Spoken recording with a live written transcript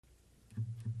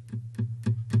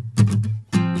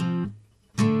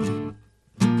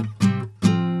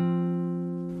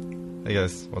Hey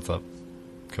guys, what's up?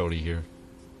 Cody here.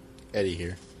 Eddie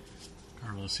here.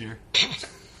 Carlos here.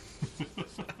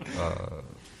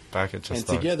 Back at And just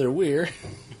together we're...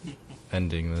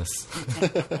 ending this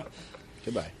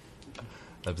Goodbye.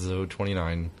 episode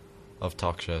 29 of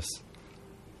Talk Chess.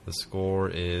 The score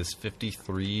is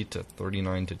 53 to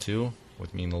 39 to 2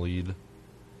 with me in the lead,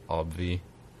 Obvi.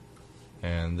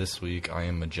 And this week I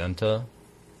am Magenta.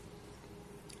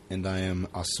 And I am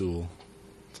Azul.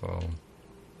 So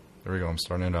there we go, I'm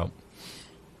starting it out.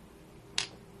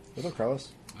 What's up,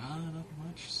 Carlos? Not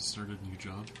much. Just started a new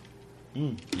job.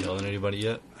 Yelling at anybody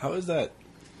yet? How is that?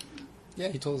 Yeah,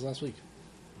 he told us last week.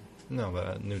 No,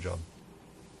 but new job.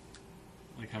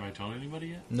 Like, have I told anybody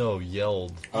yet? No,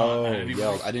 yelled. Oh, anybody?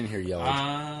 yelled. I didn't hear yelled.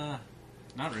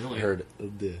 Not really. I heard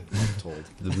told.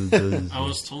 I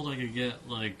was told I could get,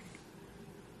 like,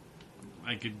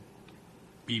 I could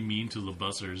be mean to the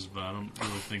buzzers, but I don't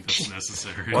really think that's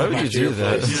necessary. Why would you do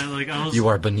that? Yeah, like, I was... You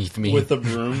are beneath me. With the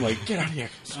broom, like, get out of here.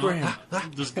 Scram.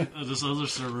 This other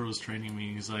server was training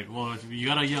me. He's like, well, if you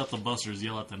gotta yell at the busters,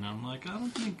 yell at them. I'm like, I don't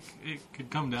think it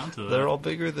could come down to that. They're all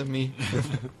bigger than me.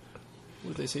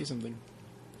 Would they say something?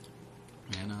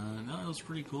 And, no, it was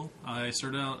pretty cool. I'm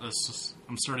starting out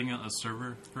a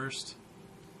server first.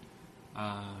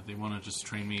 They want to just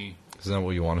train me Isn't that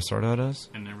what you want to start out as?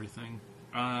 and everything.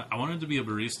 I wanted to be a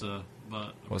barista,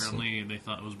 but What's apparently they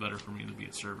thought it was better for me to be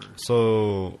a server.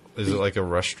 So, is it like a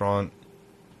restaurant?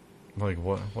 Like,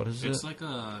 what is It's it? like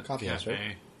a Coffee house, cafe.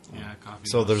 right? Yeah, coffee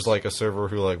So house. there's like a server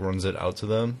who like runs it out to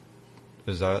them?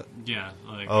 Is that? Yeah,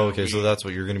 like... Oh, okay, so we- that's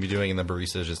what you're going to be doing, and the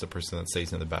barista is just a person that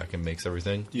stays in the back and makes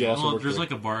everything? Do you also Well, work there's at,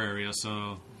 like a bar area,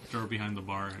 so they're behind the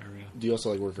bar area. Do you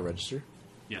also like work a register?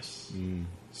 Yes. Mm.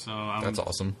 So I'm... That's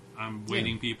awesome. I'm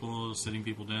waiting people, sitting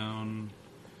people down,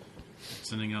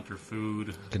 sending out their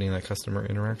food. Getting that customer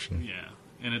interaction. Yeah,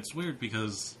 and it's weird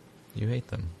because You hate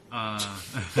them. I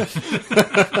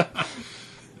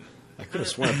could have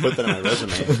sworn I put that on my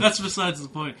resume. that's besides the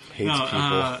point. Hates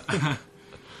people.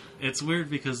 It's weird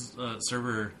because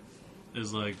server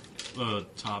is like the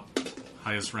top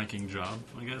highest ranking job,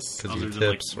 I guess, 'Cause other you than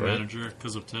tips, like right? manager,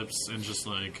 because of tips and just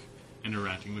like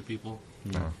interacting with people.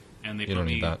 No. And they You put don't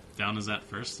me need that. down as that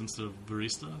first instead of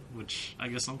barista, which I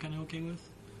guess I'm kind of okay with.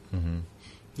 Mm-hmm.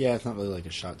 Yeah, it's not really like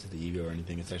a shot to the ego or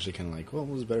anything. It's actually kind of like, well, it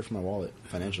was better for my wallet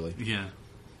financially. Yeah.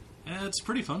 It's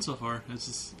pretty fun so far. It's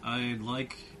just, I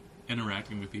like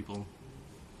interacting with people.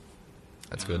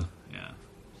 That's good. Yeah.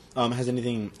 Has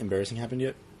anything embarrassing happened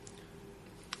yet?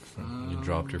 You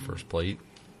dropped your first plate.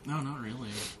 No, not really.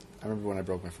 I remember when I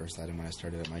broke my first item when I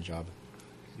started at my job.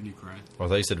 Did you cry? Oh, I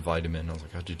thought you said vitamin. I was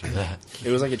like, how'd you do that?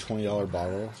 It was like a $20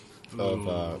 bottle of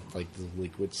Ooh. like the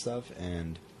liquid stuff,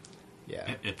 and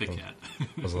yeah, Ipecac.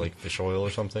 Was it like fish oil or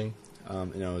something? no,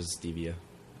 it was stevia.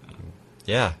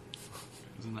 Yeah.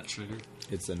 Isn't that sugar?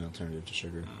 It's an alternative to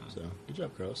sugar. So good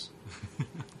job, Carlos. Do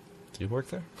you work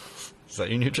there? Is that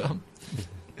your new job?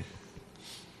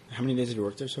 How many days have you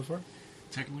worked there so far?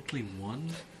 Technically one.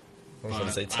 I was going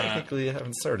to say, But, technically, I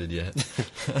haven't started yet.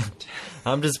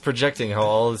 I'm just projecting how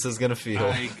all this is going to feel.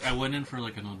 I went in for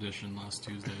like an audition last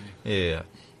Tuesday, Yeah.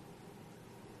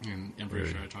 and I'm pretty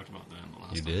Really? sure I talked about that in the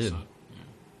last You did. episode.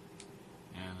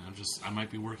 Yeah. And I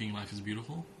might be working Life is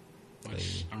Beautiful, which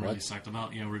Hey. I'm really What? psyched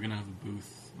about. Yeah, we're gonna have a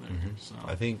booth there. So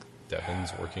I think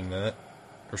Devin's working that.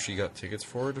 Or she got tickets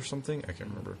for it or something. I can't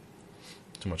remember.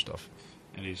 Too much stuff.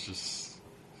 and he's just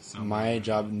so My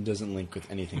job doesn't link with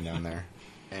anything down there.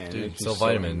 And it Dude, makes me sell so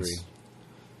vitamins. angry.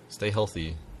 Stay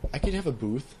healthy. I could have a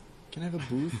booth. Can I have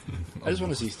a booth? I just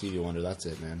want to see Stevie Wonder. That's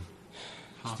it, man.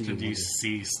 How Stevie could you Wonder.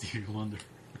 see Stevie Wonder?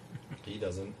 He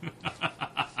doesn't.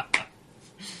 I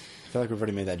feel like we've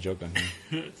already made that joke on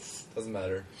here. Doesn't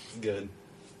matter. It's good.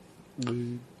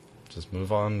 Just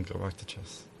move on. Go back to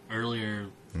chess. Earlier,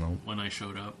 No. when I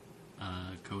showed up,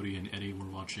 Cody and Eddie were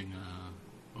watching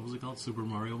what was it called? Super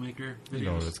Mario Maker videos. You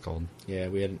know what it's called. Yeah,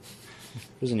 we had.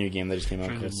 There's a new game that just came out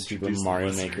Trying to called Super introduce the Mario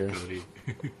listener, Maker.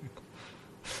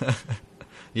 Cody.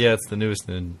 Yeah, it's the newest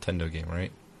Nintendo game,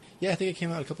 right? Yeah, I think it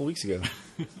came out a couple weeks ago.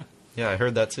 Yeah, I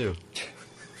heard that too.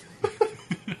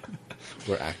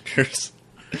 We're actors.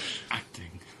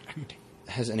 Acting.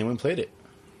 Has anyone played it?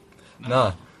 Nah.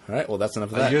 All right, well, that's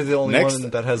enough of that. You're the only Next, one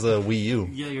that has a Wii U.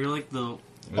 Yeah, you're like the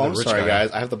Oh, I'm The rich sorry, guy.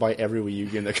 guys. I have to buy every Wii U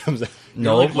game that comes out.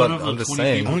 No, like one but of the I'm just 20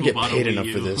 saying. I don't Who get bought a paid Wii enough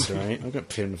for U? this, all right? I don't get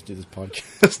paid enough to do this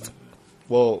podcast.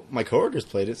 Well, my coworkers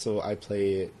played it, so I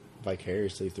play it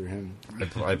vicariously through him.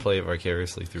 I play it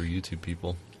vicariously through YouTube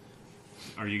people.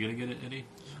 Are you gonna get it, Eddie?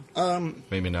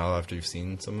 Maybe now after you've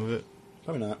seen some of it.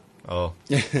 Probably not. Oh,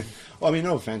 Well, I mean,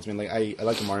 no offense, man. Like, I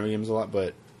like the Mario games a lot,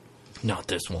 but not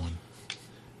this one.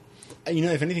 you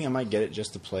know, if anything, I might get it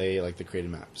just to play like the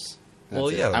creative maps. Well,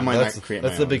 it. yeah, I might that's, not create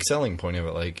that's my the own. big selling point of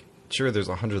it. Like, sure, there's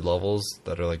 100 levels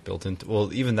that are like built into.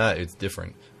 Well, even that, it's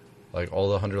different. Like all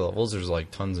the 100 levels, there's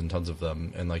like tons and tons of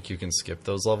them, and like you can skip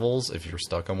those levels if you're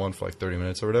stuck on one for like 30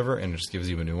 minutes or whatever, and it just gives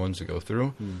you a new one to go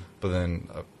through. But then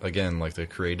again, like the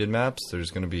created maps,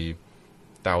 there's going to be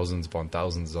thousands upon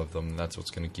thousands of them. And that's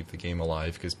what's going to keep the game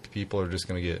alive because people are just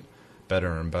going to get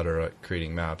better and better at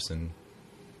creating maps and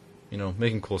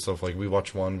making cool stuff. Like we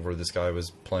watched one where this guy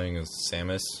was playing as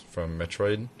Samus from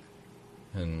Metroid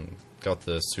and got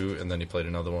the suit, and then he played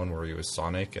another one where he was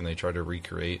Sonic, and they tried to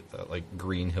recreate that like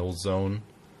Green Hill Zone,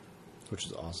 which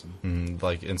is awesome. and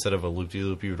like instead of a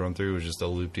loop-de-loop you would run through, it was just a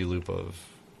loop-de-loop of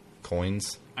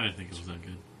coins. I didn't think it was that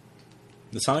good.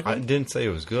 The Sonic I one? didn't say it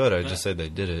was good, I just said they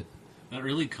did it. That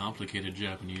really complicated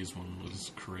Japanese one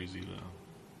was crazy,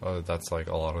 though. That's like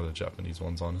a lot of the Japanese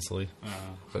ones, honestly. Uh,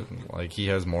 But like he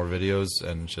has more videos,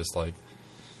 and it's just like,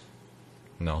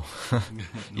 no,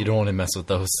 you don't want to mess with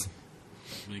those.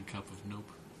 Big cup of nope.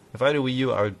 If I had a Wii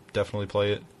U, I would definitely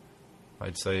play it.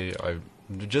 I'd say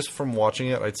just from watching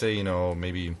it, I'd say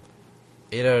maybe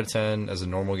 8 out of 10 as a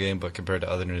normal game, but compared to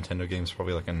other Nintendo games,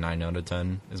 probably like a 9 out of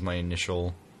 10 is my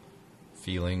initial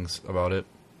feelings about it.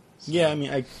 Yeah, I mean,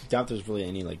 I doubt there's really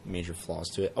any like major flaws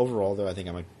to it. Overall, though, I think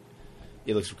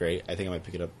it looks great. I think I might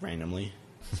pick it up randomly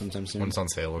sometime soon. When it's on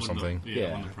sale or something,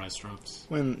 Yeah. When the price drops.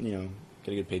 When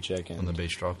get a good paycheck and when the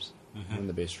bass drops. when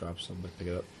the bass drops, I'm gonna pick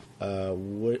it up.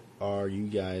 What are you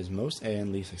guys most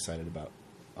and least excited about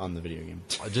on the video game?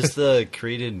 Just the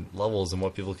created levels and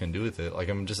what people can do with it. Like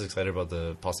I'm just excited about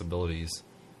the possibilities.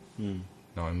 No,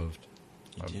 I moved.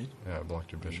 You did? Yeah, I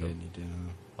blocked your bishop. You did.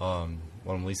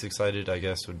 What I'm least excited, I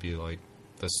guess, would be like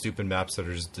the stupid maps that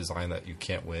are just designed that you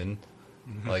can't win.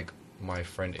 Like my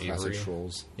friend Classic Avery.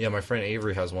 trolls. Yeah, my friend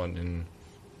Avery has one, and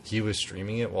he was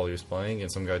streaming it while he was playing,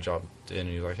 and some guy dropped in and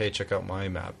he was like, "Hey, check out my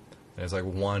map." And it's like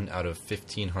 1 out of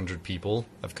 1,500 people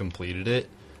have completed it,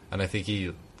 and I think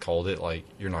he called it like,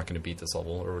 "You're not going to beat this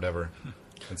level" or whatever.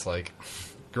 It's like,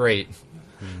 great,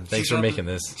 thanks for making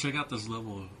this. Check out this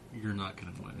level. You're not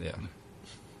going to win. Yeah.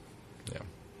 Yeah.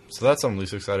 So that's I'm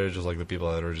least excited, just like the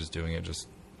people that are just doing it just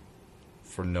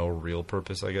for no real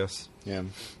purpose, I guess. Yeah.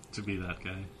 To be that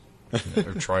guy.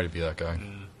 Or try to be that guy.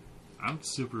 Yeah. I'm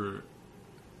super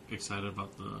excited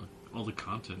about all the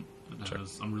content it Sure.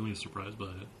 has. I'm really surprised by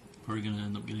it. Probably going to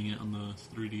end up getting it on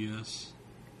the 3DS.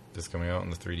 This coming out on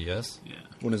the 3DS? Yeah.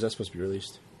 When is that supposed to be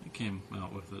released? It came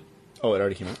out with it. Oh, it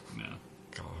already came out? Yeah.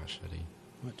 Gosh, Eddie.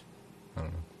 What? I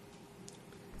don't know.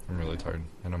 I'm really tired,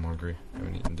 and I'm hungry. I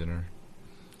haven't eaten dinner.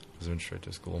 I went straight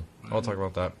to school. I'll talk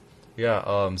about that.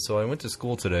 Yeah, so I went to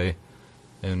school today,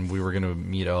 and we were going to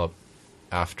meet up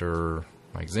after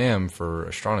my exam for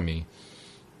astronomy.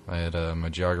 I had my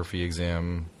geography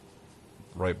exam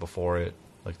right before it,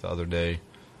 like the other day.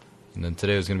 And then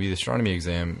today was going to be the astronomy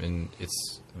exam, and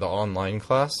it's the online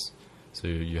class. So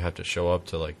you have to show up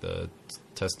to like the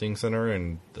testing center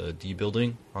and the D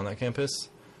building on that campus.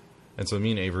 And so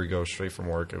me and Avery go straight from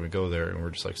work, and we go there, and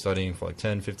we're just like studying for like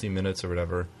 10, 15 minutes or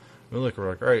whatever. We're like, all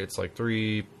right, it's like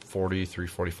 3:40,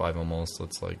 3:45 almost.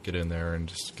 Let's like get in there and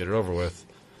just get it over with.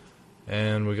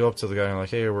 And we go up to the guy and like,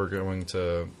 hey, we're going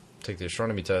to take the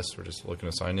astronomy test. We're just looking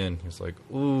to sign in. He's like,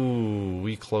 ooh,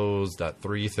 we closed at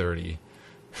 3:30.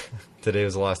 Today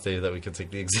was the last day that we could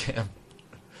take the exam.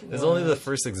 It's only the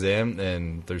first exam,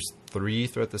 and there's 3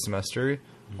 throughout the semester.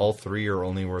 All 3 are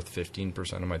only worth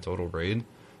 15% of my total grade,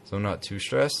 so I'm not too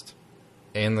stressed.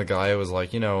 And the guy was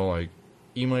like, like,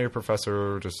 email your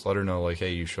professor, just let her know, like,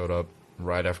 hey, you showed up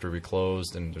right after we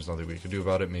closed, and there's nothing we could do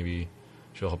about it. Maybe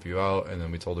she'll help you out. And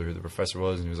then we told her who the professor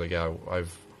was, and he was like, yeah,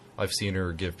 I've seen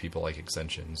her give people like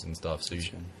extensions and stuff, so you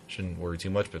shouldn't worry too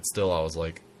much. But still, I was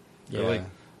like, Yeah.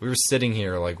 we were sitting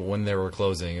here like when they were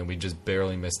closing, and we just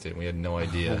barely missed it. And we had no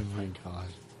idea. Oh my god.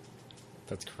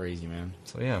 That's crazy, man.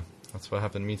 So yeah, that's what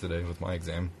happened to me today with my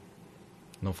exam.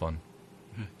 No fun.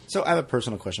 So I have a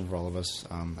personal question for all of us.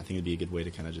 I think it'd be a good way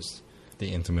to kind of just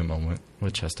The intimate moment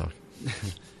with Chess Talk.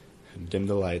 dim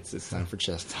the lights. It's time for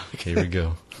chess talk. Here we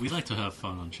go. We like to have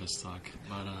fun on Chess Talk,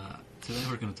 but today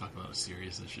we're going to talk about a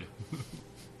serious issue.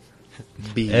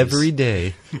 Bees. Every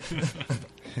day.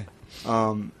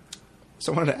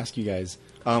 So I wanted to ask you guys,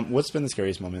 what's been the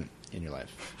scariest moment in your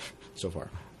life so far?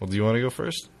 Well, do you want to go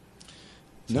first?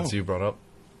 No. Since you brought up.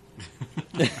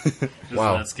 Isn't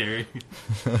Wow. that scary?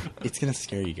 It's going to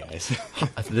scare you guys.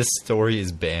 This story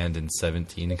is banned in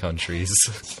 17 countries.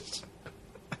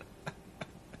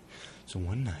 So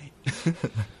one night.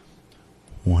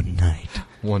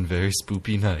 One very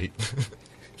spoopy night.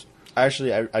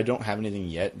 Actually, I don't have anything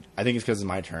yet. I think it's because it's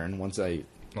my turn. Once I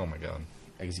Oh my god.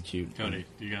 execute. Cody,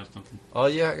 do you got something? Oh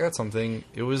yeah, I got something.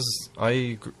 It was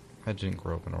I I didn't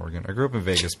grow up in Oregon. I grew up in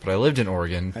Vegas, but I lived in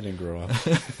Oregon. I didn't grow up.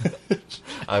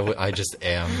 I just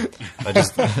am. I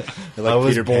just You're like I was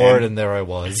Peter bored, Pan. and there I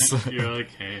was. You're like,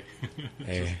 hey.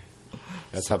 Hey,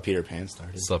 that's how Peter Pan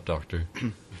started. Sup, doctor.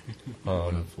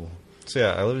 What a fool. So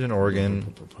yeah, I lived in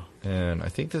Oregon, and I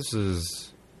think I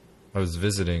was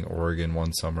visiting Oregon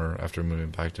one summer after moving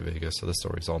back to Vegas, so the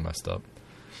story's all messed up.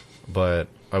 But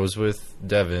I was with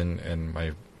Devin and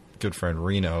my good friend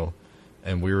Reno,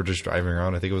 and we were just driving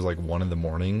around. I think it was like 1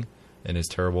 a.m. in his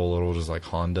terrible little just like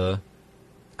Honda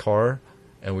car,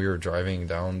 and we were driving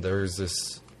down. There's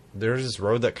this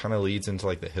road that kind of leads into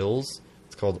like the hills.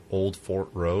 It's called Old Fort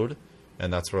Road,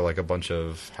 and that's where like a bunch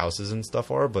of houses and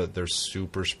stuff are, but they're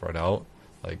super spread out.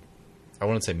 Like, I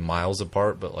wouldn't say miles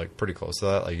apart, but like pretty close to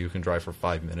that. Like, you can drive for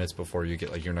 5 minutes before you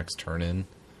get like your next turn in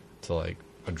to like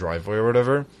a driveway or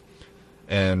whatever.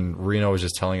 And Reno was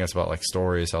just telling us about like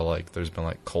stories how like there's been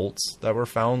like cults that were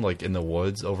found like in the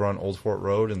woods over on Old Fort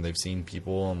Road, and they've seen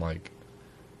people and like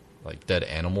dead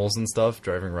animals and stuff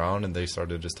driving around, and they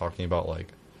started just talking about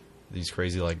like these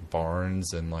crazy like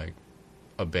barns and like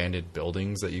abandoned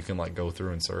buildings that you can like go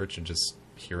through and search, and just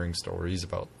hearing stories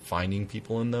about finding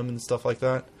people in them and stuff like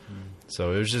that.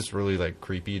 So it was just really like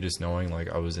creepy just knowing like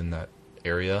I was in that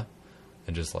area,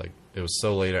 and just like it was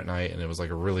so late at night, and it was like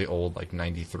a really old like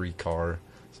 93 car,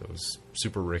 so it was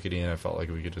super rickety, and I felt like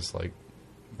we could just like,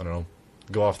 I don't know,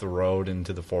 go off the road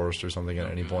into the forest or something at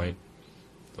any point.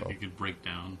 So. Like it could break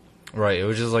down. Right, it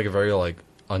was just like a very like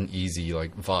uneasy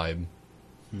like vibe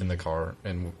in the car,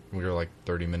 and we were like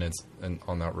 30 minutes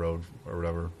on that road or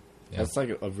whatever. Yeah. That's like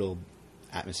a real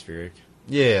atmospheric.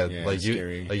 Yeah, Yeah, like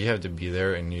scary. you have to be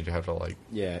there, and you'd have to like,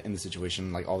 Yeah, in the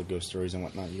situation, like all the ghost stories and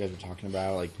whatnot you guys were talking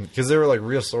about, like because they were like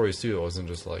real stories too. It wasn't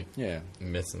just like yeah,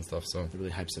 myths and stuff. So it really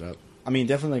hypes it up. I mean,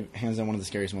 definitely, like, hands down, one of the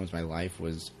scariest moments of my life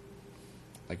was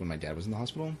like when my dad was in the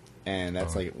hospital, and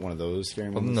that's like one of those scary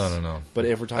well, moments. no. But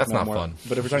if we're talking That's about not more, fun.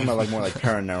 but if we're talking about like more like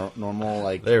paranormal,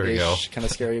 like There we go. kind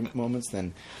of scary moments,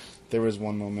 then there was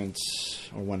one moment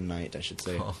or one night, I should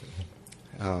say.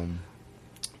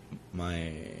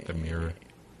 The mirror.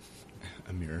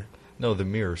 A mirror. No, the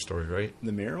mirror story, right?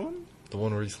 The mirror one? The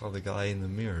one where you saw the guy in the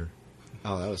mirror.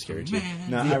 Oh, that was scary too. Man.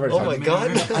 No, I've already Oh talked my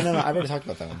god! I know. I've already talked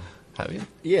about that one. Have you?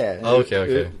 Yeah. Oh,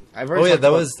 okay. I've Oh already yeah, talked that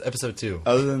about- was episode 2.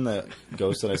 Other than the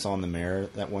ghost that I saw in the mirror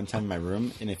that one time in my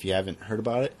room, and if you haven't heard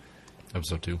about it,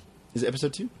 Episode 2. is it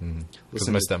episode 2? Because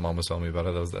Listen my to- stepmom was telling me about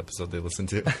it. That was the episode they listened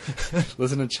to.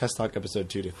 Listen to Chess Talk episode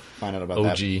 2 to find out about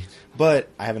OG. that. But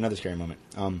I have another scary moment.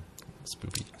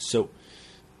 Spoopy. So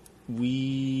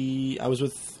I was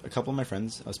with a couple of my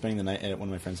friends. I was spending the night at one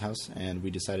of my friend's house, and we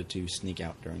decided to sneak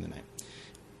out during the night.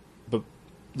 But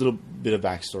little bit of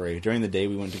backstory: during the day,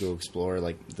 we went to go explore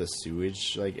like the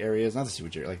sewage like areas, not the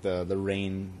sewage area, like the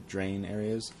rain drain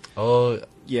areas. Oh,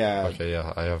 Yeah, okay,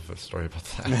 yeah, I have a story about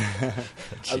that.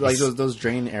 like Jeez. those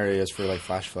drain areas for like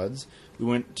flash floods. We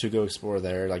went to go explore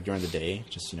there like during the day,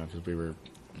 just because we were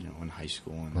in high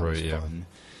school and that Right, was yeah. fun.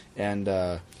 And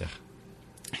Yeah.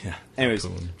 yeah. Anyways,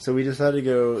 Cool. so we decided to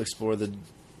go explore the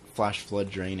flash flood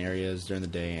drain areas during the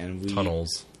day, and we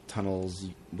Tunnels.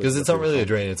 Because it's not really a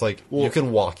drain. It's like Well- you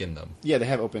can walk in them. Yeah, they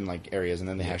have open like areas, and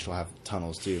then they actually have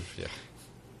tunnels too. Yeah.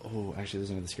 Oh, actually, there's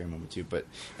another scary moment too. But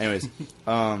anyways, we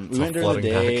all went during the flooding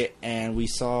day, back. and we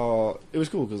saw it was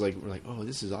cool because like we're like, oh,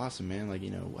 this is awesome, man! Like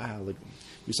wow, like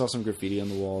we saw some graffiti on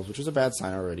the walls, which was a bad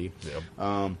sign already.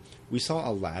 Yep. We saw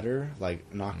a ladder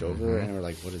like knocked over, Mm-hmm. and we're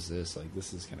like, what is this? Like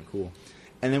this is kind of cool.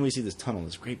 And then we see this tunnel,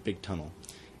 this great big tunnel.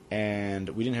 And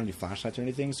we didn't have any flashlights or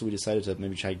anything, so we decided to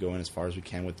maybe try to go in as far as we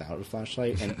can without a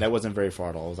flashlight. And that wasn't very far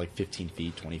at all. It was like 15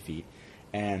 feet, 20 feet.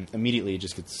 And immediately it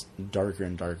just gets darker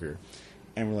and darker.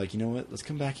 And we're like, you know what? Let's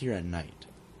come back here at night.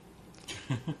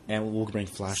 And we'll bring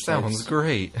flashlights. Sounds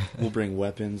great. We'll bring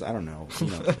weapons. I don't know.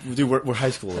 Dude, we're high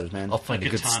schoolers, man. I'll find a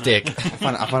good Katana. stick.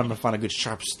 I'm gonna find a good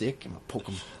sharp stick. I'm gonna poke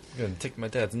him. I'm gonna take my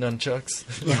dad's nunchucks.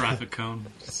 Traffic cone.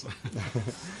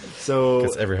 So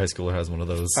Because every high schooler has one of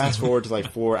those. fast forward to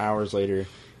like 4 hours later,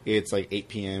 it's like 8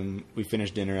 p.m. We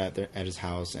finished dinner at his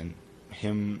house, and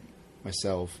him,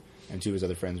 myself, and 2 of his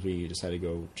other friends, we decided to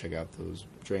go check out those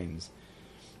drains.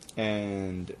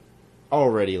 And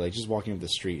already, like, just walking up the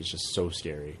street is just so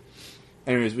scary.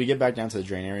 Anyways, we get back down to the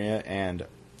drain area, and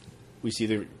we see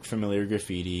the familiar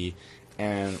graffiti,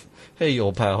 and Hey,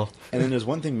 old pal. then there's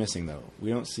one thing missing, though. We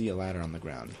don't see a ladder on the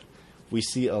ground. We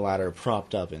see a ladder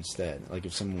propped up instead, like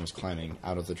if someone was climbing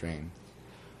out of the drain.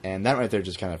 And that right there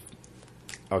just kind of,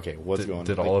 okay, what's going on?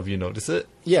 Did Like, all of you notice it?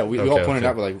 yeah, we all Okay, pointed okay.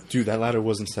 out, we're like, dude, that ladder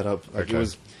wasn't set up. Like, Okay. it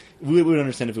was, we would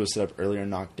understand if it was set up earlier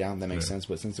and knocked down, that makes Yeah. sense.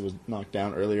 But since it was knocked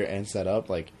down earlier and set up,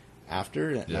 like,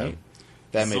 after at Yeah. night,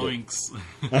 that made it. Zoinks.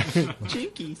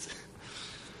 Jinkies.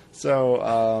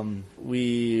 So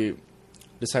we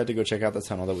decided to go check out the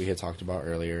tunnel that we had talked about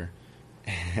earlier,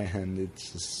 and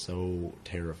it's just so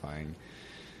terrifying.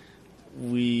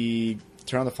 We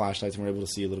turn on the flashlights and we're able to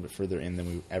see a little bit further in than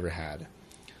we ever had.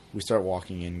 We start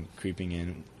walking in, creeping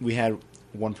in. We had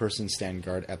one person stand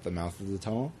guard at the mouth of the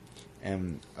tunnel,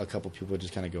 and a couple people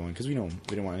just kind of go in because we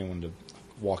didn't want anyone to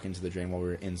walk into the drain while we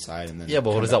were inside. And then Yeah,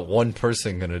 but what is that one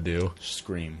person gonna do?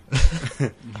 Scream.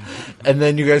 And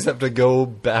then you guys have to go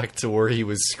back to where he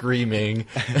was screaming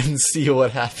and see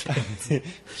what happened.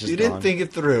 Just You didn't gone. think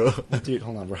it through. Dude,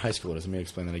 hold on. We're high schoolers. Let me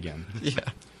explain that again.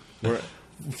 Yeah.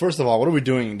 First of all, what are we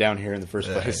doing down here in the first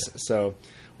Yeah, place? yeah. So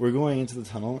we're going into the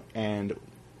tunnel, and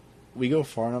we go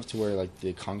far enough to where like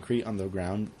the concrete on the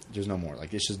ground, there's no more.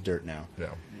 Like it's just dirt now.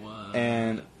 Yeah. What?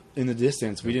 And in the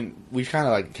distance, we kind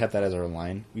of like kept that as our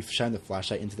line. We shined the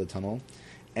flashlight into the tunnel,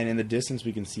 and in the distance,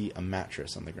 we can see a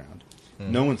mattress on the ground.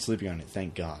 No one's sleeping on it,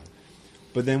 thank God.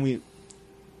 But then we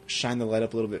shine the light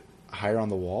up a little bit higher on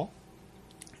the wall,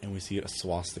 and we see a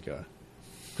swastika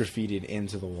graffitied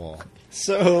into the wall.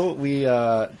 So we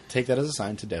take that as a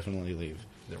sign to definitely leave.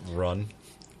 Run.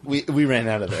 We ran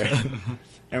out of there,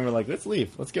 and we're like, let's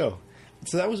leave, let's go.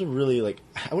 So that was a really, like,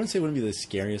 I wouldn't say it wouldn't be the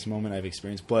scariest moment I've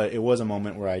experienced, but it was a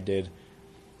moment where I did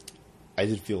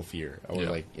feel fear. I was Yeah.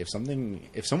 like, if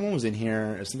someone was in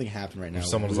here, if something happened right now, If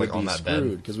someone was, we like, would on be that bed.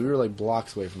 screwed, because we were like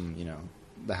blocks away from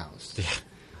the house. Yeah.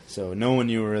 So no one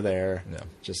knew we were there, Yeah.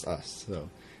 just us. So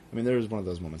I mean, there was one of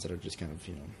those moments that are just kind of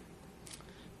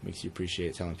makes you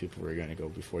appreciate telling people where you're going to go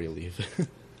before you leave.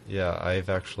 Yeah, I've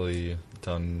actually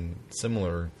done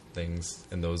similar things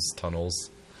in those tunnels.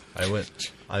 I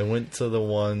went to the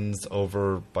ones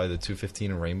over by the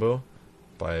 215 Rainbow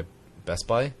by Best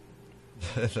Buy.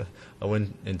 I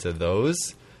went into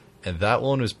those, and that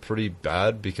one was pretty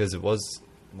bad because it was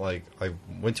like I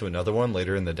went to another one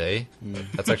later in the day.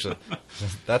 That's actually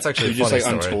You're a just funny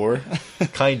like on story. tour.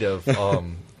 Kind of.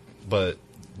 But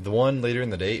the one later in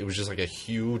the day, it was just like a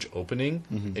huge opening,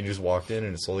 and you just walked in,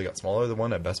 and it slowly got smaller. The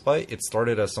one at Best Buy, it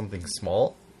started as something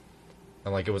small,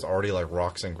 and like it was already like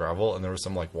rocks and gravel, and there was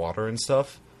some like water and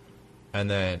stuff, and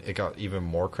then it got even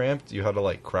more cramped. You had to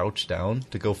like crouch down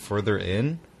to go further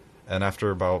in, and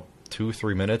after about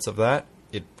 2-3 minutes of that,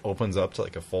 it opens up to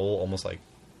like a full, almost like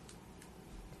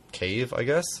cave, I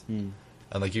guess, and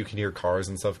like you can hear cars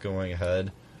and stuff going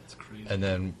ahead. That's crazy. And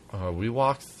then we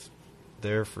walked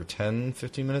there for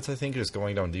 10-15 minutes, I think, just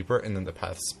going down deeper, and then the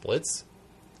path splits,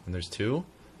 and there's two.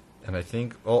 And I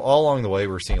think all along the way,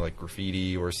 we're seeing like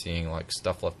graffiti, we're seeing like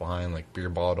stuff left behind, like beer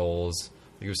bottles.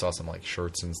 I think we saw some like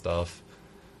shirts and stuff.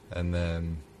 And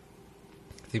then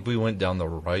I think we went down the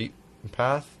right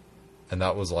path, and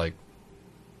that was like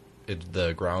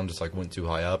the ground just like went too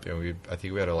high up, and I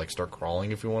think we had to like start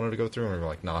crawling if we wanted to go through, and we were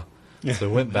like, nah. So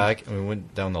we went back and we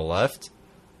went down the left,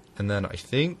 and then I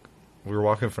think we were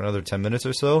walking for another 10 minutes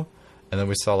or so, and then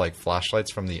we saw like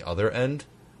flashlights from the other end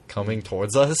coming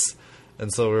towards us,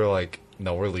 and so we were like,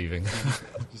 no, we're leaving.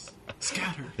 Just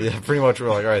scatter. Yeah, pretty much. We're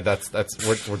like, all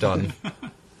right, we're done.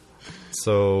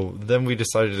 So then we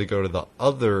decided to go to the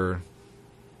other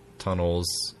tunnels.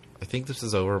 I think this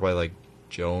is over by like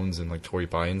Jones and like Torrey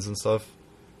Pines and stuff,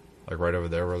 like right over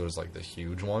there where there's like the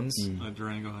huge ones.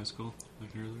 Durango High School, like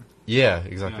earlier. Yeah,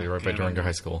 exactly, Yeah, right by Canada. Durango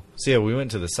High School. So yeah, we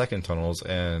went to the second tunnels,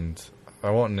 and I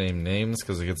won't name names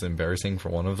because it gets embarrassing for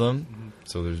one of them.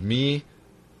 So there's me,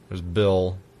 there's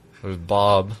Bill, there's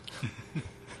Bob,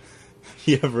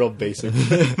 You have real basic.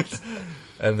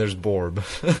 and there's Borb.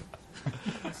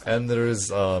 And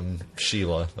there's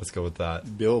Sheila. Let's go with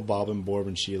that. Bill, Bob, and Borb,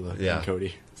 and Sheila, Yeah. and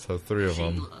Cody. So 3 of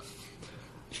them.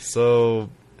 So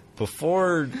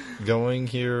before going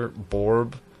here,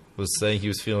 Borb was saying he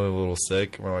was feeling a little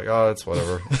sick. We're like, oh, it's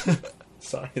whatever.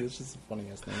 Sorry, that's just the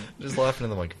funniest thing. Just laughing in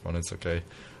the microphone. It's okay.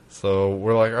 So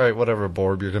we're like, all right, whatever,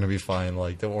 Borb. You're going to be fine.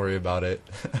 Like, don't worry about it.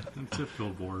 Typical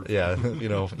board. Yeah, you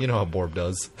know how Borb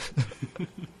does.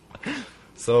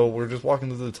 So we're just walking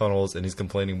through the tunnels, and he's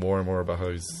complaining more and more about how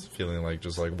he's feeling like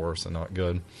just like worse and not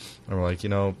good. And we're like,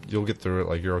 you'll get through it.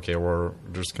 Like, you're okay. We're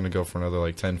just gonna go for another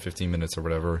like 10-15 minutes or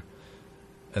whatever.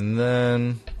 And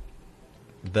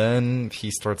then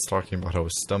he starts talking about how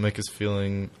his stomach is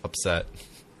feeling upset.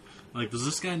 Like, does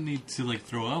this guy need to like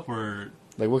throw up or?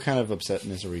 Like, what kind of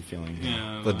upsetness are we feeling here?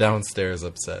 Yeah. The downstairs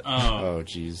upset. Oh. Oh,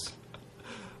 jeez.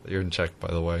 You're in check,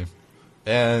 by the way.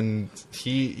 And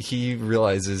he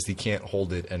realizes he can't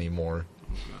hold it anymore.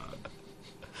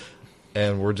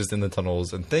 And we're just in the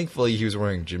tunnels, and thankfully he was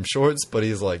wearing gym shorts, but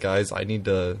he's like, guys, I need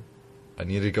to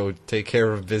go take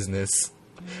care of business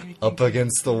up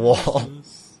against the wall.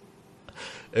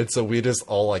 And so we just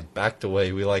all like backed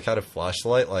away. We like had a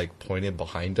flashlight like pointed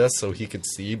behind us so he could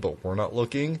see, but we're not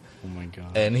looking. Oh my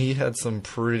god. And he had some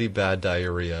pretty bad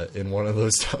diarrhea in one of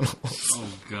those tunnels.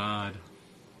 Oh God.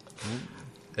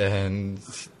 And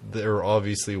there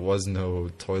obviously was no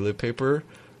toilet paper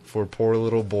for poor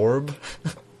little Borb.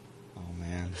 Oh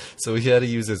man. So he had to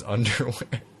use his underwear.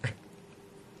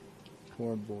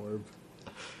 Poor Borb.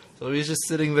 So he's just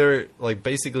sitting there, like,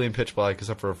 basically in pitch black,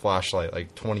 except for a flashlight,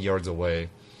 like, 20 yards away.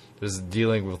 Just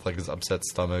dealing with, like, his upset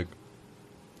stomach,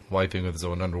 wiping with his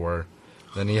own underwear.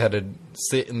 Then he had to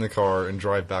sit in the car and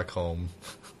drive back home.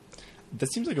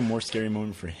 That seems like a more scary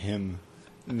moment for him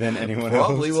than anyone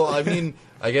Probably, else. well, I mean,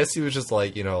 I guess he was just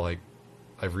like, you know, like,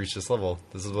 I've reached this level.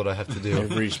 This is what I have to I've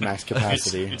do. reached max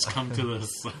capacity. It's come to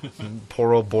this.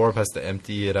 Poor old Borb has to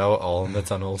empty it out all in the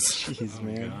tunnels. Jeez, Oh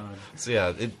man. God. So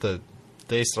yeah, the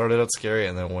day started out scary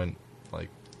and then went, like,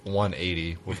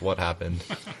 180 with what happened.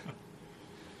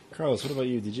 Carlos, what about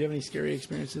you? Did you have any scary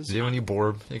experiences? Do you have any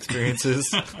Borb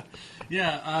experiences?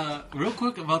 Yeah, real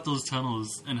quick about those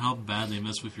tunnels and how bad they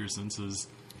mess with your senses.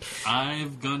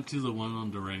 I've gone to the one on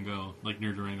Durango, like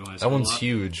near Durango High That School. one's a lot,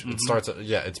 huge. It starts,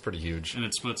 yeah, it's pretty huge. and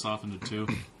it splits off into two.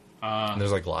 And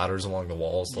there's like ladders along the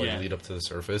walls to like Yeah. lead up to the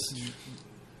surface.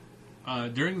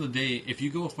 During the day, if you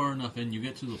go far enough in, you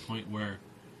get to the point where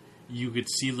you could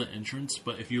see the entrance,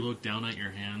 but if you look down at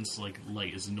your hands, like,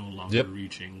 light is no longer Yep.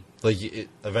 reaching. Like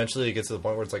eventually it gets to the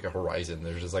point where it's like a horizon.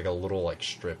 There's just like a little like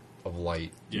strip of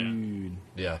light. Yeah. Dude.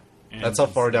 Yeah, And that's how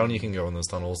it's- far down you can go in those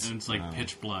tunnels. And it's like Wow.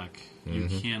 pitch black. You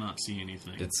cannot see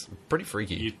anything. It's pretty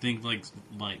freaky. You'd think, like,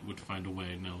 light would find a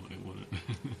way. No, it wouldn't.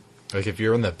 Like if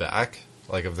you're in the back,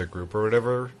 like of the group or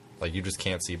whatever, like you just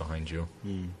can't see behind you.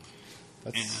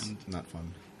 That's And- not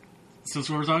fun. Since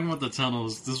we're talking about the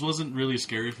tunnels, this wasn't really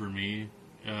scary for me.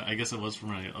 I guess it was for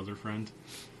my other friend.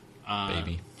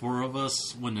 Baby. 4 of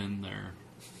us went in there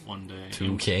one day.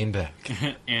 Two came back.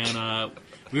 And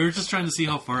we were just trying to see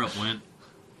how far it went.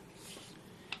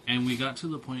 And we got to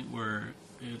the point where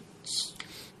it's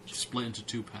split into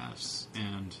 2 paths.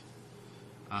 And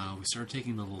we started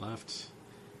taking the left.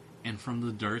 And from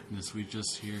the darkness, we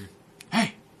just hear,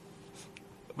 "Hey!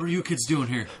 What are you kids doing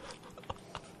here?"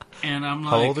 And I'm like...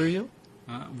 How old are you?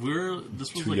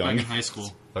 This was Too like young. back in high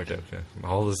school. Okay.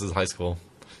 All this is high school.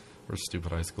 We're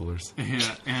stupid high schoolers.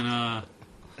 Yeah,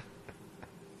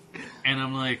 and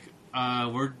I'm like,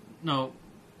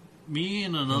 me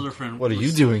and another friend. What are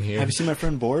you doing here? Have you seen my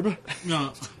friend Borb?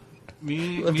 No,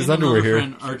 me Left his and underwear another here.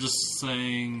 friend are just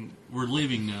saying we're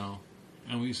leaving now,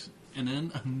 and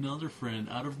then another friend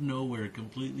out of nowhere,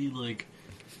 completely like,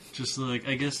 just like,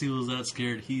 I guess he was that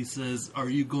scared. He says, "Are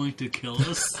you going to kill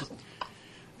us?"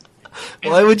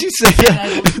 Why would you say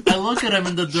that? I look at him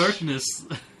in the darkness.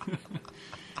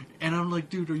 And I'm like,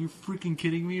 dude, are you freaking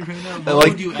kidding me right now? Why like-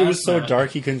 would you It was ask so that?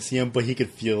 dark he couldn't see him, but he could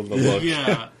feel the look.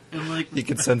 Yeah, and like You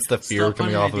could sense the fear stop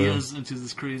coming putting off of him. ideas into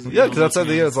this crazy. Yeah, because that's how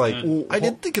the ideas. is like. And, I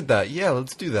didn't think of that. Yeah,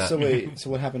 let's do that. So wait, so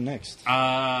what happened next?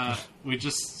 we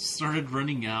just started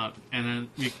running out, and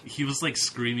then he was like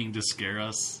screaming to scare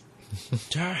us.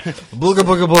 Booga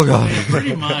booga booga.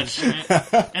 Pretty much.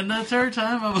 And the entire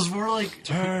time, I was more like,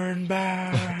 Turn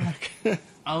back.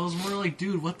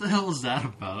 dude, what the hell is that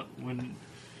about? When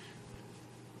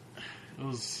it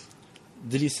was.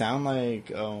 Did he sound like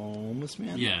a homeless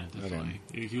man? Yeah, definitely.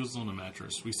 He was on a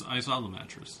mattress. I saw the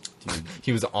mattress.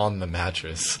 He was on the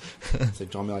mattress. It's like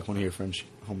draw me like one of your French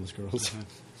homeless girls.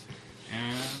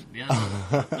 And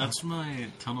yeah, that's my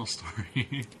tunnel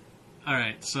story.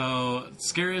 Alright, so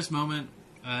scariest moment,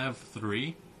 I have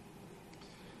 3.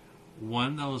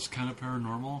 One that was kind of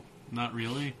paranormal, not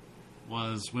really,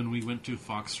 was when we went to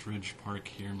Fox Ridge Park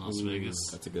here in Las Vegas.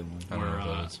 That's a good one. I don't know Where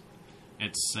what that is.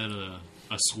 it said a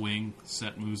swing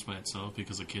set moves by itself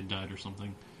because a kid died or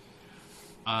something.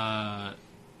 That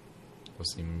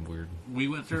seemed weird. We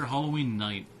went there Halloween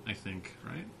night, I think,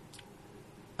 right?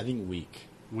 I think week.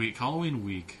 Halloween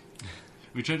week.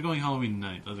 We tried going Halloween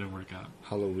night, that didn't work out.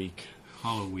 Halloween.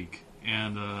 Halloween.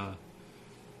 And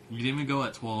we didn't even go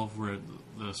at 12 where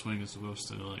the swing is supposed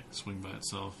to like swing by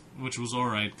itself, which was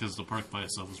alright because the park by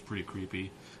itself was pretty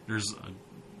creepy. There's a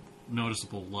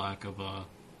noticeable lack of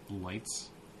lights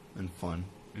And fun.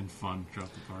 and fun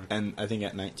throughout the park. And I think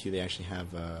at night too, they actually have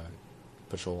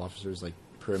patrol officers like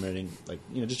permitting, like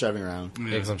just driving around.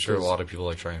 Yeah, because I'm sure a lot of people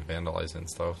like try and vandalize and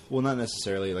stuff. Well, not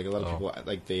necessarily. Like a lot of Oh. people,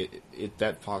 like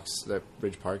that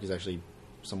Ridge Park is actually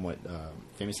somewhat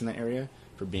famous in that area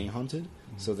for being haunted.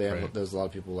 So they have, Right. there's a lot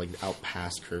of people like out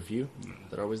past curfew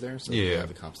that are always there. So Yeah. they have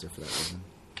the cops there for that reason.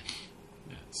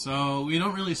 Yeah. So we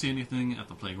don't really see anything at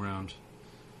the playground,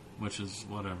 which is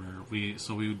whatever.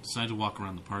 So we decided to walk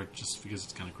around the park just because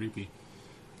it's kind of creepy.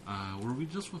 Were we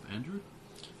just with Andrew?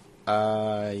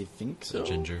 I think so. The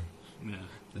ginger. Yeah.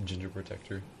 The ginger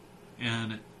protector.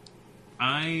 And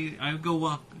I go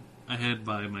walk ahead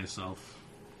by myself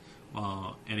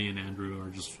while Eddie and Andrew are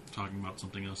just talking about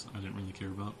something else I didn't really care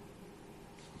about.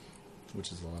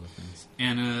 Which is a lot of things.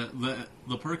 And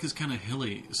the park is kind of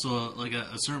hilly, so like at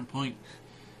a certain point,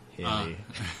 Hilly.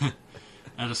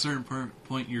 at a certain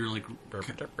point you're like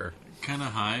kind of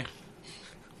high,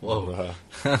 Whoa.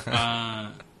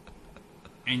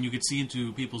 and you could see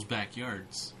into people's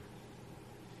backyards.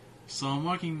 So I'm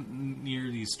walking near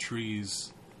these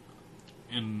trees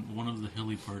in one of the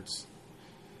hilly parts,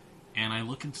 and I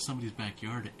look into somebody's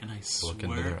backyard, and I Look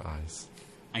into swear their eyes.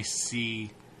 I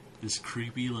see this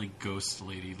creepy like ghost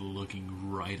lady looking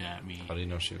right at me. How do you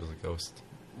know she was a ghost?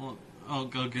 Well, I'll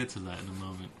get to that in a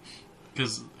moment.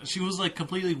 Because she was like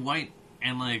completely white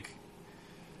and like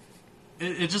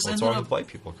it just What's ended wrong up. with white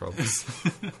people, Carlos?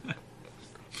 Do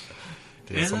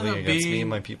you Ended have something up against me being- and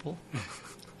my people?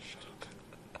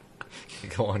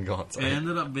 Go on. It Sorry.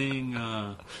 ended up being.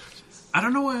 I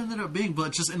don't know what it ended up being,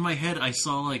 but just in my head, I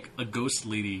saw like a ghost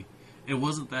lady. It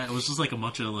wasn't that. It was just like a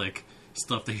bunch of like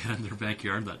stuff they had in their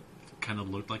backyard that kind of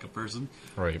looked like a person.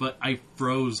 Right. But I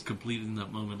froze completely in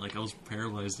that moment. Like I was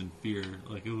paralyzed in fear.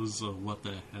 Like it was a what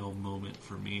the hell moment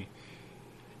for me.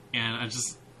 And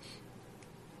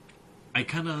I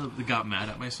kind of got mad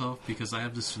at myself because I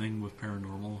have this thing with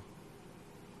paranormal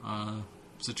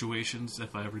situations.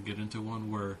 If I ever get into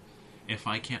one where if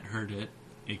I can't hurt it,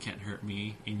 it can't hurt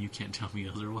me, and you can't tell me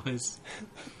otherwise.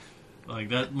 Like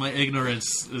that, my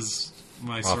ignorance is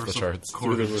my Off source the of charts.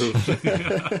 Through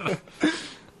the courage.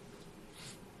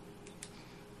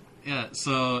 Yeah.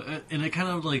 So, and it kind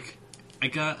of like I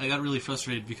got really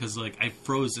frustrated because like I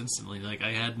froze instantly. Like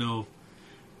I had no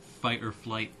fight or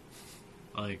flight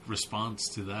like response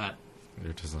to that.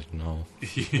 You're just like, no.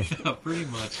 Yeah, pretty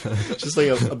much. Just like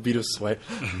a bead of sweat.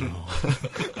 No.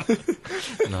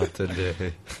 Not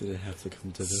today. Did it have to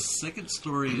come to The this? second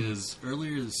story is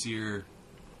earlier this year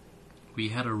we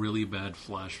had a really bad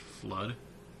flash flood.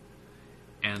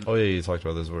 And Oh, yeah, you talked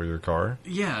about this with your car?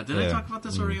 yeah, did I Yeah. talk about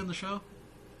this already on the show?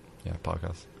 Yeah,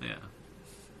 podcast. Yeah.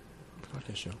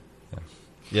 Podcast show.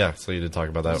 Yeah, so you did talk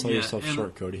about that. Sell yourself and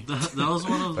short, Cody. That was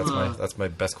one of That's my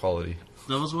best quality.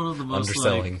 that was one of the most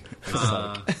Underselling.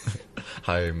 like,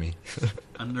 Hire me.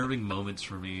 unnerving moments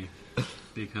for me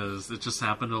because it just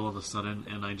happened all of a sudden,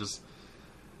 and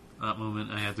that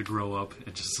moment I had to grow up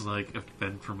and just like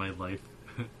fend for my life.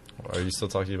 Are you still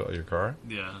talking about your car?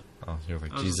 Yeah. Oh, you're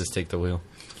like, I was- Jesus, take the wheel.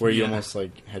 Where you Yeah. almost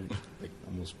like had like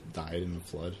almost died in a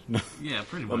flood. No. Yeah,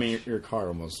 pretty much. I mean, your car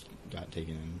almost got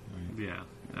taken in. Right?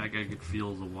 yeah, I could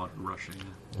feel the water rushing.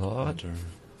 What?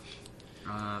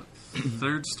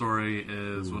 Third story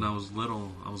is when I was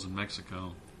little, I was in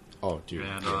Mexico. Oh, dude.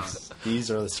 And, yes.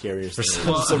 These are the scariest For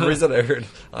stories. some reason, I heard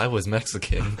I was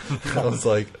Mexican. I was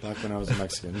like, Back when I was a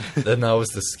Mexican. then that was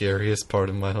the scariest part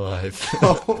of my life.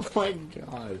 Oh my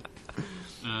god.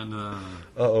 And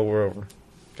Uh-oh, we're over.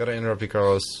 Gotta interrupt you,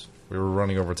 Carlos. We were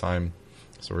running over time,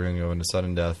 so we're gonna go into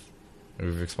sudden death. And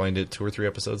we've explained it 2 or 3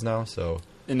 episodes now, so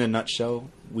In a nutshell,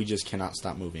 we just cannot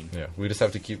stop moving. yeah, we just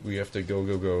have to we have to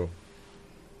go.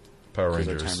 Power Because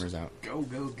our Rangers. timer's out. go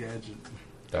gadget.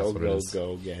 That's go, what go, it is.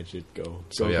 go, gadget, go.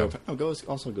 So, go, yeah. go, oh, go,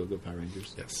 also go Power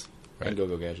Rangers. Yes. And Right.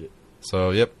 go gadget.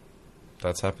 So, yep.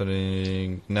 That's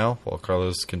happening now while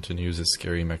Carlos continues his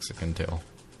scary Mexican tale.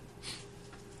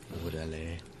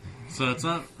 Orale. So it's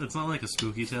not like a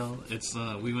spooky tale. It's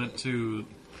we went to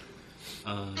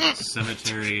a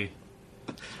cemetery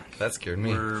That scared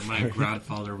me. where my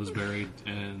grandfather was buried,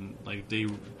 and like they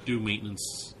do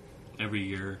maintenance every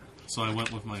year. So I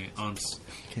went with my aunts.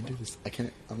 I can't do this. I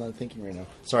can't. I'm not thinking right now.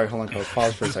 Sorry, hold on, Carlos.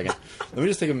 Pause for a second. Let me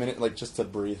just take a minute, like, just to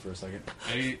breathe for a second.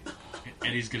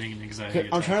 Eddie's getting an anxiety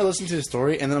I'm trying to listen to the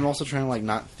story, and then I'm also trying to, like,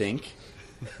 not think.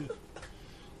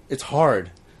 It's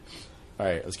hard.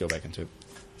 Alright, let's go back into it.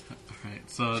 Right.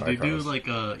 So Sorry, they do Carlos. like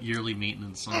a yearly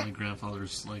maintenance on my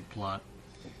grandfather's like plot,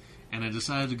 and I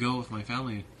decided to go with my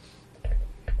family.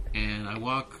 And I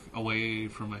walk away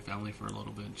from my family for a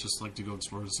little bit, just like to go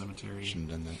explore the cemetery.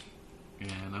 Shouldn't have done that.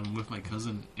 And I'm with my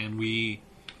cousin, and we're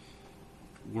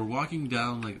walking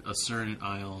down like a certain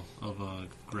aisle of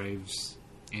graves,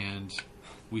 and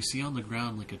we see on the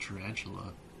ground like a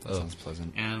tarantula, That sounds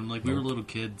pleasant. and like we were little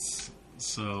kids,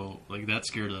 so like that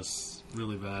scared us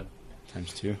really bad.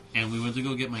 Times 2. And we went to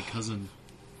go get my cousin,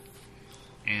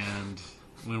 and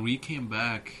when we came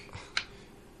back,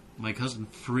 my cousin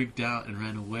freaked out and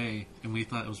ran away, and we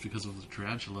thought it was because of the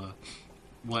tarantula.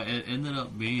 What it ended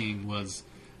up being was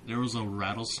there was a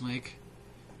rattlesnake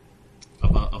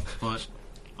about a foot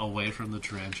away from the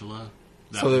tarantula,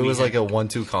 that So it we was had- like a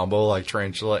 1-2 combo, like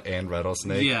tarantula and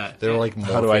rattlesnake. Yeah. They were like,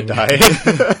 How do I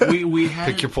morphing. die? we had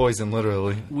Pick your poison,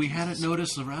 literally. we hadn't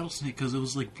noticed the rattlesnake because it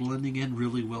was like blending in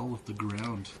really well with the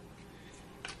ground,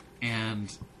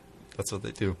 and That's what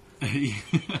they do.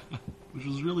 which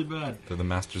was really bad. They're the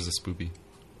masters of spoopy.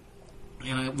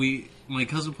 And my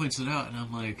cousin points it out, and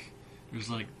I'm like, there's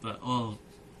like the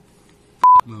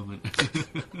moment.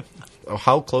 Oh,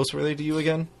 how close were they to you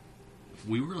again?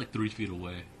 We were like 3 feet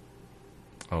away.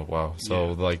 Oh, wow. So,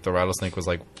 Yeah. like, the rattlesnake was,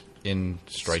 like, in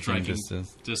striking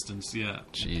distance. Distance, yeah.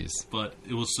 Jeez. But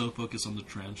it was so focused on the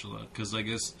tarantula because I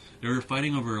guess they were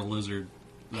fighting over a lizard.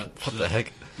 What the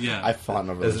heck? Yeah. I've fought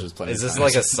over lizards plenty. Is of this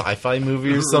times. like a sci-fi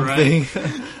movie or Right. something?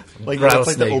 like that's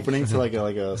like the rattlesnake. opening to like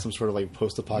a some sort of like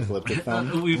post-apocalyptic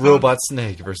film? we found, Robot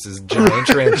snake versus giant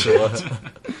tarantula.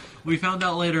 we found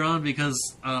out later on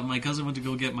because my cousin went to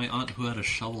go get my aunt who had a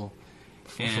shovel,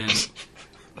 and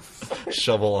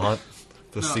Shovel Hunt.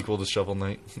 The No. sequel to Shovel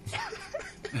Knight.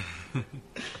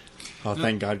 Oh,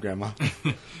 thank God, Grandma.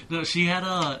 no, she had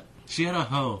a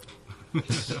hoe.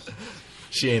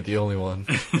 She ain't the only one.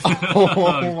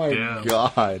 Oh my damn.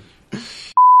 God.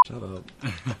 Shut up.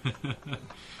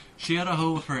 She had a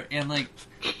hoe with her, and like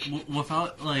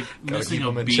without like Gotta missing keep a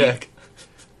them in beat, check.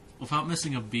 without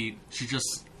missing a beat, she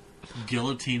just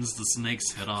guillotines the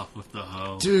snake's head off with the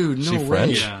hoe. Dude, no She way.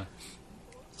 French? Yeah,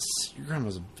 Your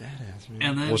grandma's a badass, man.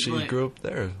 and then Well, she like, grew up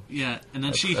there. yeah, and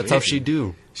then That's how she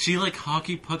do. She like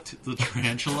hockey pucked the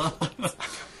tarantula.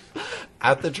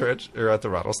 At the or at the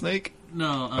rattlesnake?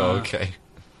 No. Oh, okay.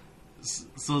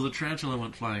 So the tarantula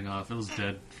went flying off. It was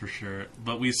dead for sure.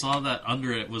 But we saw that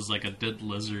under it was like a dead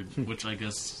lizard, which I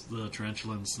guess the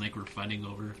tarantula and snake were fighting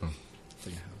over. It's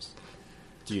like a house.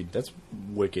 Dude, that's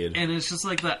wicked. And it's just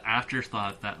like the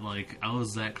afterthought that like I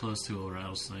was that close to a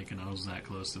rattlesnake and I was that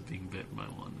close to being bitten by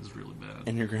one is really bad.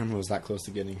 And your grandma was that close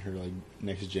to getting her like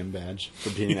next gym badge for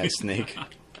beating that snake.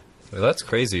 Well, that's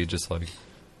crazy. Just like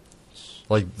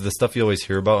the stuff you always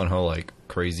hear about and how like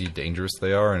crazy dangerous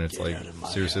they are, and it's Get like out of my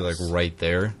seriously house. like right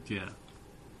there. Yeah.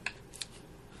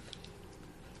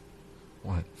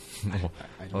 What? I don't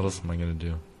What else know. am I gonna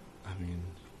do? I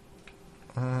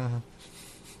mean,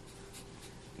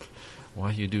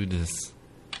 Why you do this?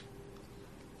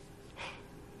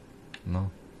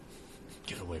 No,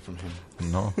 get away from him,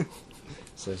 no,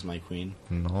 says my queen.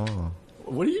 no.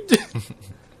 What are you doing?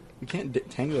 We can't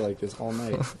tango like this all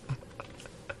night.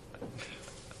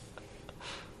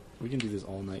 We can do this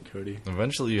all night, Cody.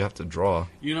 Eventually, you have to draw.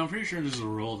 You know, I'm pretty sure there's a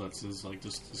rule that says like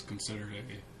this is considered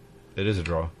a. It is a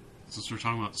draw. Since we're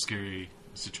talking about scary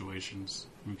situations,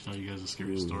 let me tell you guys a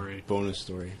scary Ooh, story. Bonus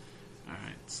story. All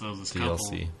right, so this DLC.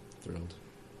 couple Thrilled.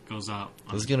 goes out.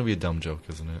 This is gonna be a dumb joke,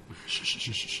 isn't it?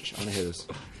 I want to hear this.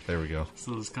 There we go.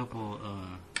 So this couple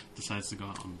decides to go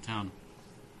out on the town.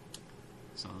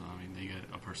 So I mean, they get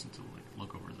a person to like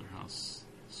look over their house.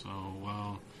 So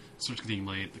while it starts getting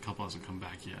late, the couple hasn't come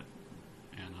back yet,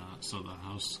 and so the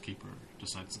housekeeper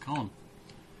decides to call him.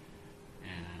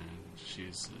 And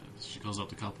she calls up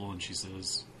the couple and she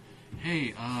says,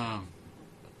 "Hey,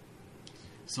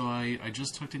 so I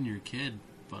just tucked in your kid,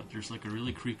 but there's like a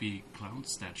really creepy clown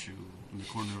statue in the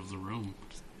corner of the room.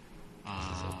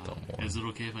 a dumb one. Is it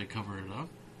okay if I cover it up?"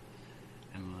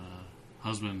 And the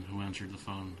husband who answered the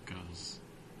phone goes,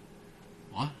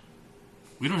 "What?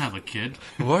 We don't have a kid.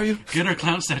 Who are you? Get our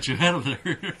clown statue out of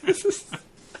there."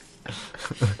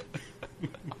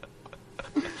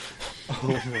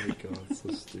 Oh my god,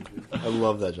 so stupid. I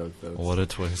love that joke though. What a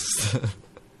twist.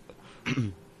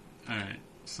 Alright,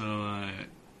 so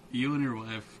you and your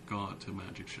wife go out to a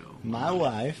magic show. My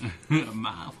wife.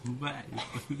 My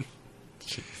wife.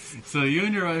 So you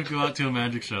and your wife go out to a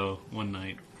magic show one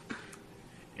night,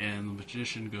 and the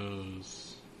magician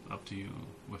goes up to you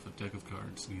with a deck of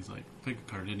cards, and he's like, "Pick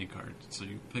a card, any card." So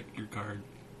you pick your card,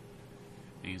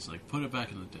 and he's like, "Put it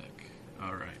back in the deck."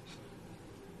 All right.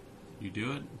 You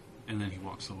do it, and then he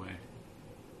walks away,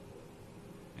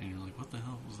 and you're like, "What the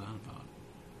hell was that about?"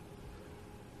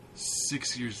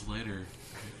 6 years later,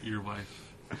 your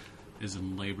wife is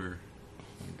in labor. Oh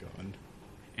my god.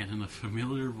 And in a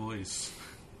familiar voice,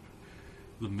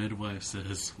 the midwife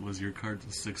says, "Was your card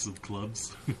the 6 of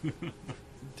clubs?"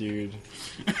 Dude.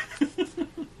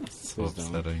 So So dumb.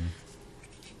 upsetting.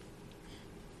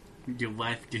 Your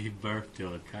wife gave birth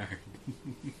to a card.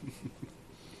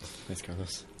 Thanks,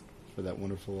 Carlos, for that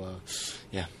wonderful,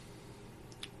 yeah.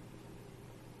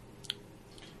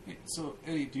 Hey, so,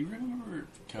 Eddie, do you remember Are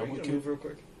Cowboy you gonna Kid? move real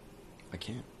quick? I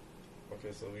can't.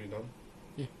 Okay, so you're done?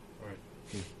 Yeah. Alright.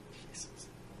 Yeah.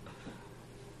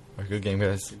 Alright, good game,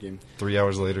 guys. Good game. 3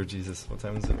 hours later, Jesus. What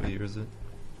time is it? What year is it?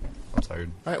 I'm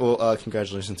tired. All right, well,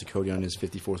 congratulations to Cody on his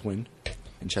 54th win.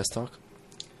 in Chess Talk.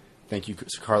 Thank you,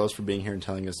 Carlos, for being here and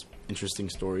telling us interesting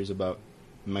stories about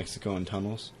Mexico and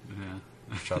tunnels.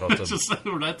 Yeah. Shout out to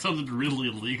That sounded really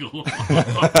illegal.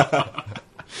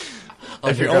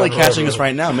 If you're only catching us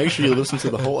right now, make sure you listen to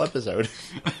the whole episode.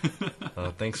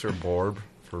 Thanks for Borb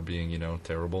for being,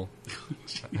 terrible.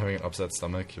 Having an upset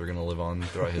stomach. You're going to live on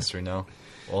throughout history now.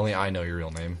 Only I know your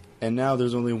real name. And now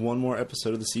there's only one more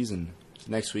episode of the season.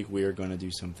 Next week we are going to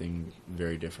do something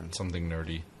very different. Something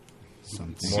nerdy.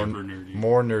 Something Super nerdy.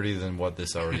 More nerdy than what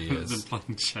this already Than is.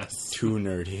 playing chess. too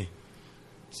nerdy.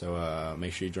 So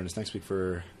make sure you join us next week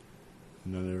for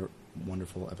another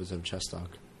wonderful episode of Chess Talk.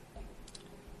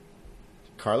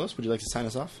 Carlos, would you like to sign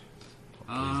us off?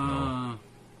 No.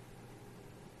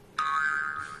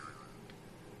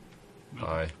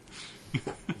 Bye. Is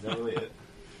that really it?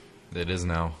 It is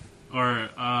now. Or,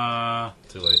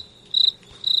 Too late.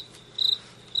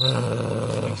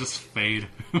 just fade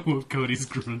with Cody's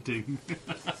grunting.